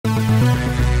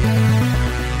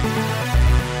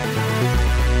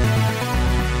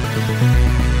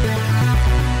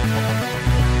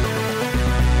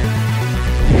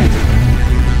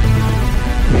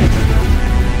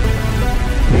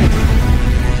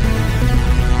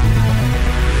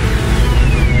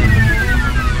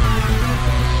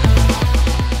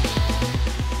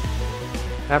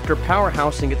After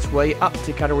powerhousing its way up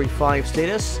to Category 5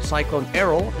 status, Cyclone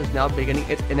Errol is now beginning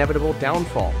its inevitable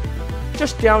downfall.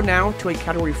 Just down now to a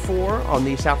Category 4 on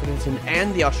the South Atlantic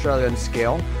and the Australian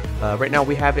scale. Right now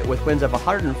we have it with winds of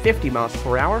 150 miles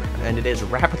per hour, and it is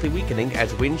rapidly weakening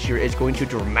as wind shear is going to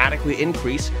dramatically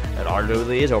increase. It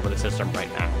already is over the system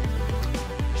right now.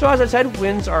 So as I said,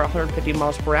 winds are 150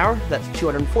 miles per hour, that's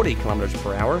 240 kilometers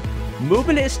per hour.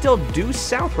 Movement is still due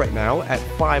south right now at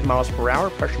 5 miles per hour,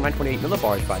 pressure 928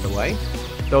 millibars by the way,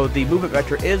 though the movement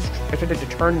vector is expected to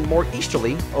turn more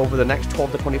easterly over the next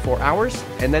 12 to 24 hours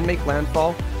and then make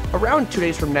landfall around 2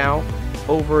 days from now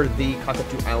over the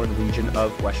Cockatoo Island region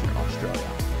of Western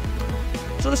Australia.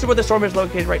 So this is where the storm is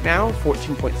located right now,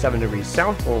 14.7 degrees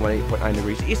south, 118.9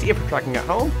 degrees east if you're tracking at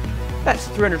home. That's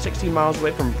 360 miles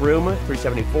away from Broome,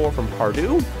 374 from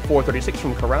Pardue, 436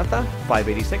 from Karratha,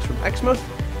 586 from Exmouth,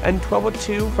 and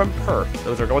 1202 from Perth.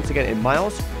 Those are once again in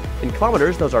miles. In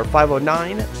kilometers, those are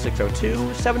 509,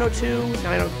 602, 702,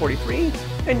 943,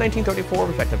 and 1934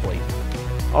 respectively.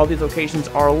 All these locations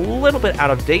are a little bit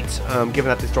out of date, given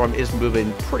that the storm is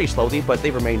moving pretty slowly, but they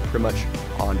remain pretty much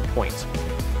on point.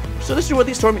 So this is what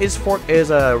the storm is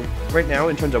right now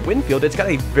in terms of wind field. It's got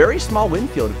a very small wind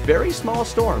field, very small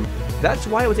storm. That's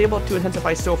why it was able to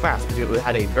intensify so fast, because it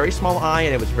had a very small eye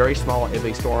and it was very small of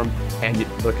a storm, and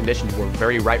the conditions were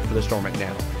very ripe for the storm right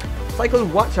now.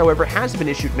 Cyclone watch, however, has been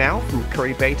issued now from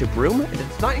Curry Bay to Broome, and it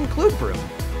does not include Broome.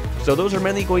 So those are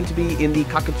mainly going to be in the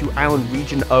Cockatoo Island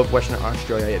region of Western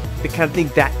Australia. I kind of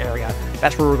think that area,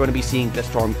 that's where we're going to be seeing this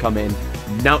storm come in.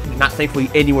 Not thankfully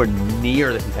anywhere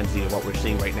near the intensity of what we're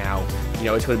seeing right now. You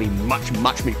know, it's going to be much,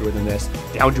 much weaker than this,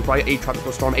 down to probably a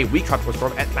tropical storm, a weak tropical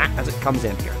storm at that as it comes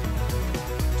in here.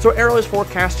 So Errol is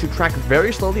forecast to track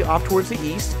very slowly off towards the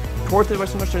east, towards the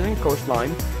Western Australian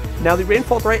coastline. Now the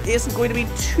rainfall threat isn't going to be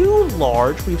too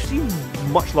large. We've seen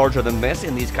much larger than this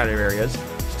in these kind of areas.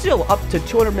 Still, up to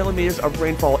 200 millimeters of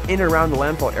rainfall in and around the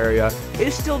landfall area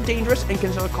is still dangerous and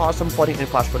can still cause some flooding and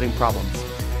flash flooding problems.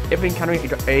 If encountering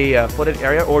a flooded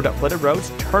area or flooded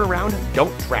roads, turn around,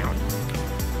 don't drown.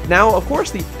 Now, of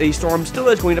course, the storm still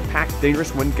is going to pack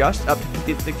dangerous wind gusts up to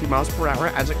 50 to 60 miles per hour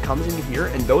as it comes in here,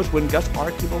 and those wind gusts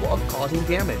are capable of causing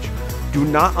damage. Do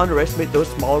not underestimate those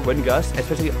smaller wind gusts,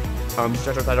 especially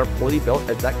structures that are poorly built,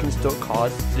 as that can still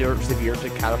cause severe to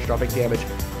catastrophic damage.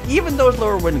 Even those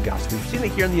lower wind gusts, we've seen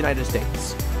it here in the United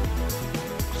States.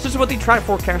 So this is what the track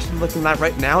forecast is looking at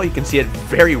right now. You can see it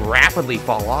very rapidly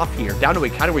fall off here, down to a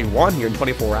Category 1 here in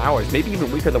 24 hours, maybe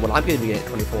even weaker than what I'm going to be getting in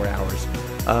 24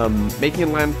 hours.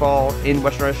 Making landfall in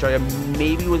Western Australia,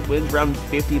 maybe with winds around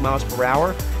 50 miles per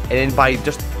hour, and then by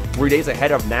just 3 days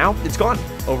ahead of now, it's gone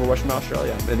over Western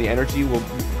Australia, and the energy will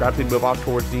gradually move off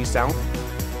towards the south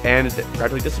and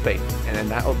gradually dissipate, and then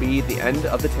that will be the end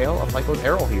of the tale of Cyclone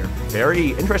Errol here.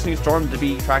 Very interesting storm to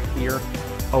be tracked here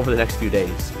over the next few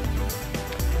days.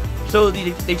 So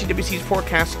the HGWC's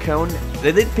forecast cone,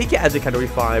 they did peak it as a Category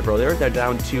 5 earlier. They're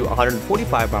down to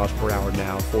 145 miles per hour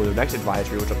now for the next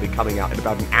advisory, which will be coming out in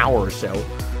about an hour or so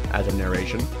as a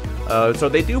narration. So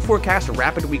they do forecast a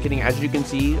rapid weakening, as you can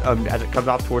see, as it comes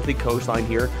off towards the coastline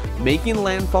here, making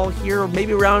landfall here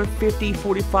maybe around 50,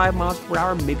 45 miles per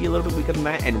hour, maybe a little bit weaker than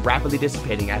that, and rapidly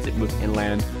dissipating as it moves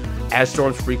inland, as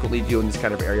storms frequently do in this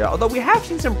kind of area. Although we have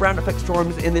seen some brown effect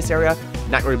storms in this area,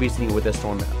 not going to be seen with this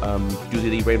storm due to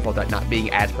the rainfall not being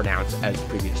as pronounced as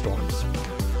previous storms.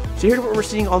 So here's what we're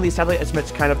seeing on these satellite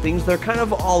estimates kind of things. They're kind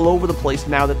of all over the place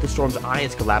now that the storm's eye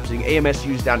is collapsing.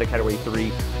 AMSU's down to Category 3,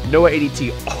 NOAA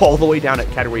ADT all the way down at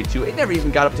Category 2. It never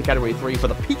even got up to Category 3 for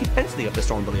the peak intensity of the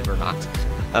storm, believe it or not.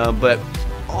 But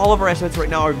all of our estimates right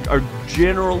now are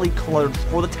generally colored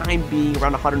for the time being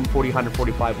around 140,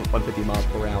 145, 150 miles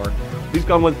per hour. We've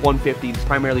gone with 150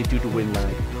 primarily due to wind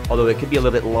lag, although it could be a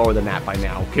little bit lower than that by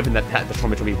now, given that the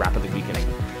storm is going to be rapidly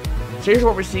weakening. So here's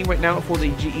what we're seeing right now for the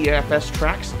GEFS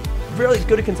tracks. Fairly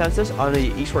good consensus on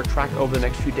the eastward track over the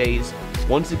next few days,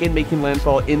 once again making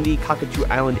landfall in the Cockatoo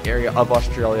Island area of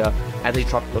Australia as a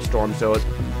tropical storm. So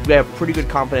we have pretty good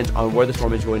confidence on where the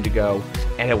storm is going to go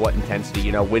and at what intensity.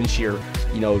 You know, wind shear,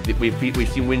 you know, we've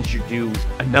seen wind shear do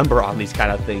a number on these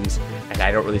kind of things, and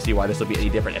I don't really see why this will be any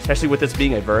different, especially with this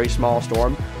being a very small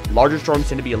storm. Larger storms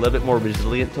tend to be a little bit more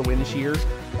resilient to wind shear.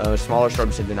 Smaller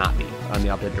storms tend to not be on the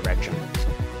opposite direction.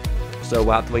 So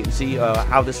we'll have to wait and see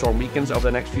how this storm weakens over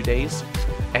the next few days.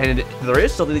 And there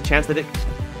is still the chance that it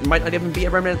might not even be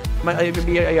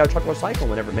a tropical cyclone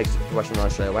whenever it makes it to Western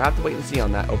Australia. We'll have to wait and see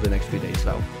on that over the next few days,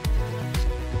 though.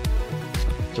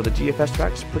 So the GFS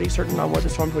track's pretty certain on where the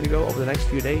storm's going to go over the next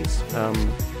few days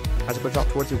as it puts off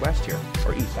towards the west here,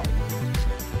 or east, sorry.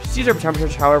 Sea surface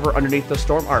temperatures, however, underneath the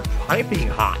storm are piping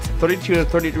hot. 32 to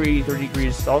 30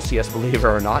 degrees Celsius, believe it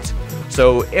or not.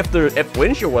 So if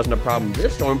wind shear wasn't a problem,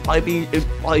 this storm it'd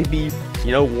probably be,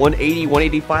 you know, 180,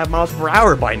 185 miles per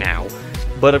hour by now.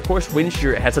 But of course, wind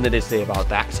shear has something to say about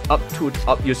that.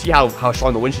 You'll see how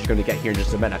strong the wind shear is going to get here in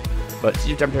just a minute. But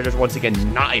sea temperatures, once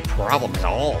again, not a problem at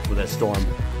all for this storm.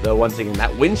 Though, once again,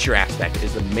 that wind shear aspect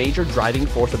is the major driving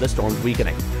force of this storm's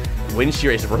weakening. Wind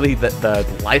shear is really the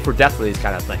life or death for these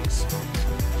kind of things.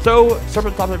 So,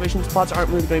 surface observation spots aren't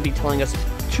really going to be telling us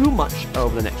too much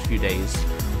over the next few days.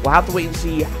 We'll have to wait and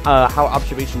see how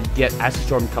observations get as the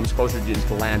storm comes closer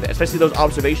into land, especially those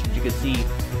observations you can see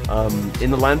in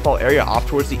the landfall area off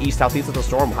towards the east-southeast of the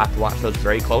storm. We'll have to watch those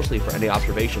very closely for any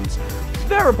observations.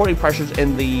 They're reporting pressures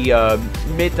in the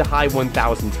mid to high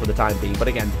 1000s for the time being, but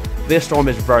again, this storm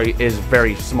is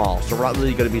very small, so we're not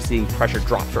really going to be seeing pressure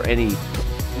drops or any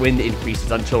wind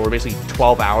increases until we're basically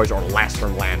 12 hours or less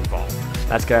from landfall.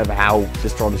 That's kind of how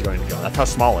this storm is going to go. That's how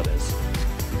small it is.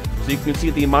 So you can see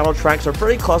the model tracks are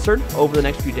pretty clustered over the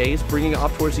next few days, bringing it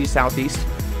up towards the southeast.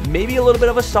 Maybe a little bit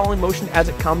of a stalling motion as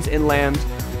it comes inland,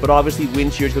 but obviously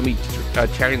wind shear is going to be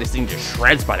tearing this thing to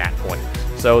shreds by that point.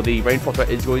 So the rainfall threat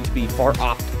is going to be far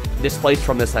off, displaced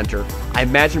from the center. I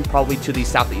imagine probably to the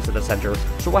southeast of the center.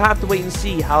 So we'll have to wait and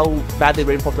see how bad the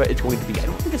rainfall threat is going to be. I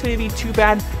don't think it's going to be too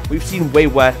bad. We've seen way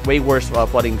worse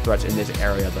flooding threats in this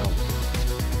area, though.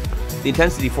 The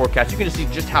intensity forecast, you can just see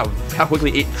just how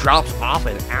quickly it drops off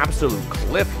an absolute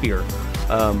cliff here.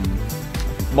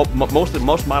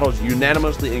 Most models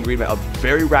unanimously in agreement of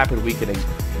very rapid weakening.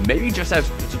 Maybe just as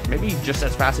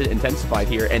fast as intensified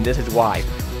here, and this is why.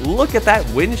 Look at that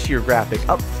wind shear graphic,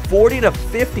 up 40 to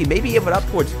 50, maybe even up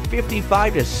towards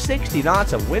 55 to 60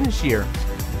 knots of wind shear.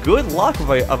 Good luck of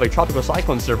a tropical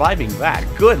cyclone surviving that.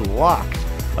 Good luck.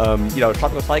 You know,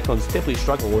 tropical cyclones typically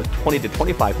struggle with 20 to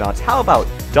 25 knots. How about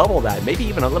double that? Maybe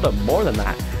even a little bit more than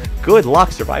that. Good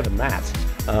luck surviving that.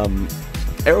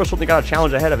 Errol certainly got a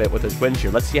challenge ahead of it with his wind shear.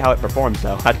 Let's see how it performs,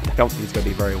 though. I don't think it's going to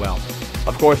be very well.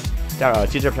 Of course,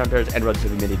 sea surface temperatures and relative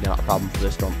humidity not a problem for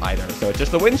this storm either. So it's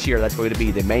just the wind shear that's going to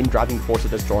be the main driving force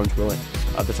of the storm's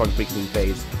weakening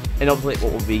phase, and ultimately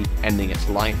what will be ending its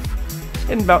life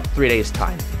in about 3 days'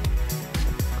 time.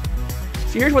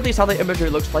 So here's what the satellite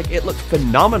imagery looks like. It looked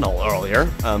phenomenal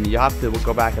earlier. You have to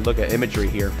go back and look at imagery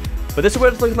here. But this is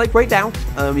what it's looking like right now.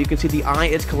 You can see the eye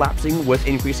is collapsing with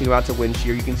increasing amounts of wind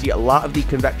shear. You can see a lot of the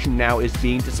convection now is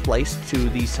being displaced to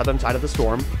the southern side of the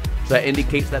storm. So that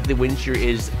indicates that the wind shear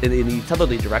is in the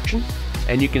southerly direction.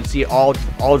 And you can see all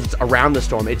just around the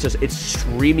storm. It's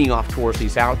streaming off towards the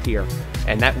south here.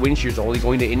 And that wind shear is only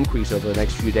going to increase over the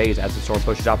next few days as the storm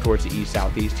pushes out towards the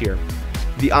east-southeast here.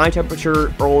 The eye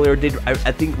temperature earlier did,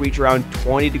 I think, reach around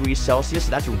 20 degrees Celsius.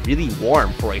 So that's really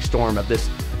warm for a storm of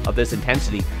this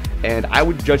intensity. And I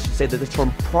would judge to say that the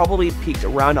storm probably peaked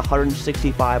around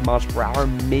 165 miles per hour,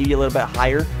 maybe a little bit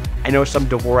higher. I know some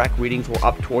Dvorak readings were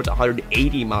up towards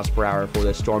 180 miles per hour for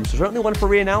this storm, so certainly one for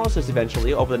reanalysis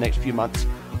eventually over the next few months.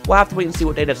 We'll have to wait and see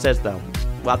what data says, though.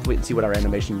 We'll have to wait and see what our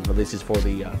animation releases for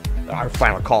our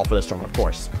final call for the storm, of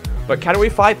course. But Category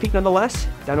 5 peak nonetheless,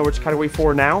 down over to Category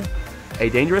 4 now. A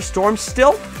dangerous storm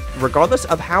still, regardless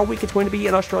of how weak it's going to be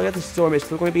in Australia. The storm is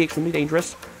still going to be extremely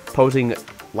dangerous, posing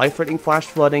life-threatening flash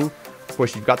flooding. Of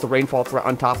course, you've got the rainfall threat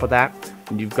on top of that.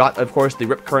 And you've got, of course, the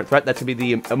rip current threat. That's going to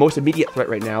be the most immediate threat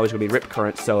right now is going to be rip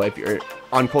currents. So if you're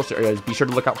on coastal areas, be sure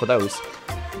to look out for those.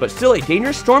 But still, a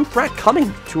dangerous storm threat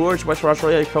coming towards Western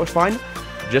Australia coastline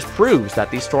just proves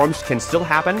that these storms can still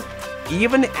happen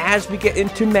even as we get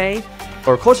into May,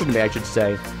 or closer to May, I should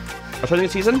say. Australian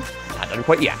season, not done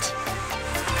quite yet.